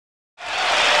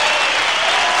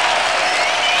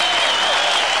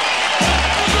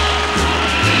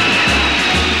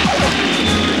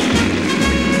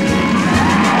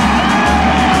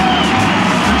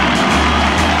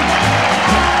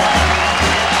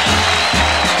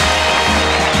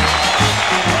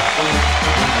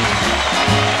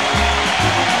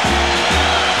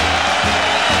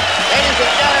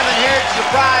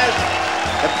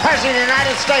President of the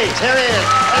United States. Here he is,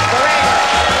 Mr. Reagan.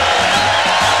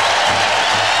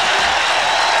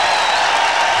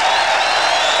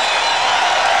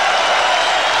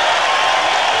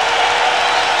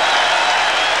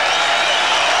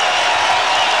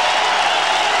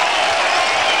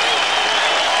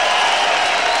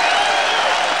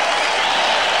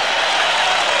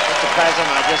 President,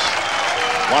 I just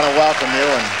want to welcome you,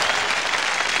 and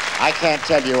I can't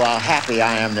tell you how happy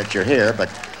I am that you're here, but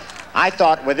I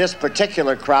thought with this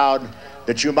particular crowd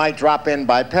that you might drop in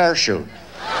by parachute.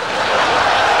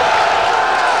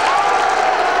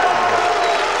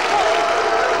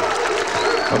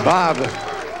 Well, Bob,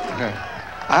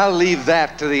 I'll leave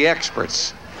that to the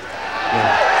experts.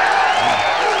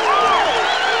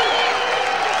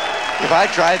 If I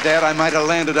tried that, I might have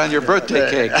landed on your birthday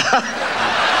cake.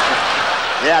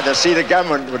 Yeah, the seat of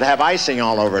government would have icing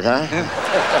all over it, huh?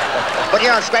 But, you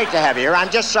know, it's great to have you here. I'm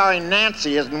just sorry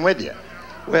Nancy isn't with you.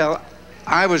 Well,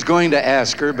 I was going to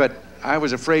ask her, but I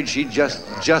was afraid she'd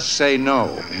just say no.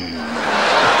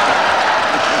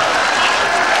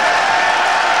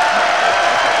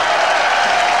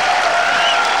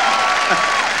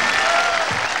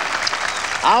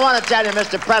 I want to tell you,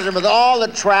 Mr. President, with all the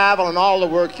travel and all the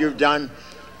work you've done,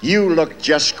 you look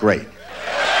just great.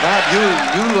 Bob,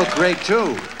 you look great,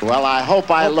 too. Well, I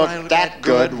hope I look that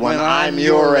good when I'm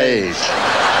your age.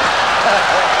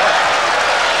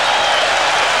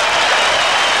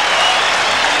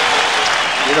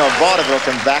 You know, if vaudeville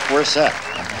comes back, we're set.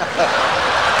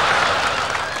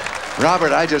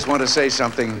 Robert, I just want to say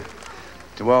something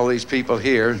to all these people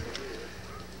here,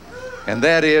 and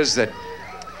that is that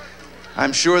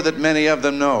I'm sure that many of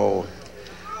them know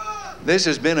this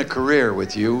has been a career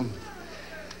with you.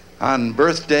 On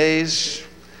birthdays,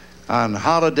 on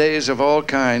holidays of all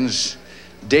kinds,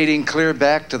 dating clear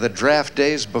back to the draft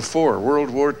days before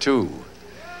World War II.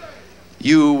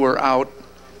 You were out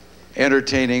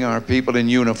entertaining our people in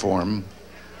uniform.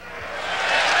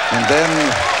 And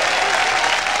then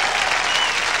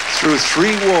through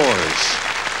three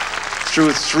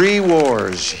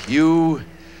wars, you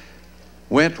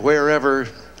went wherever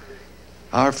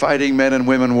our fighting men and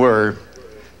women were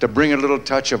to bring a little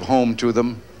touch of home to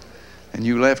them. And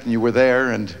you left and you were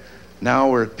there, and now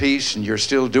we're at peace and you're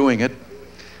still doing it.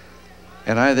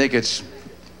 And I think it's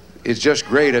just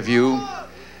great of you.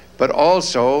 But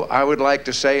also, I would like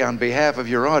to say on behalf of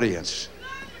your audience,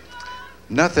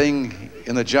 nothing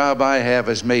in the job I have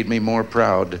has made me more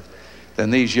proud than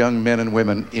these young men and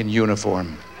women in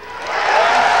uniform.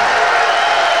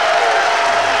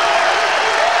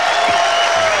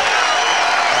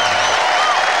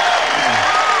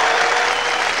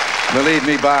 Believe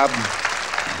me, Bob,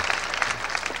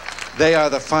 they are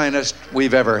the finest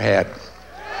we've ever had.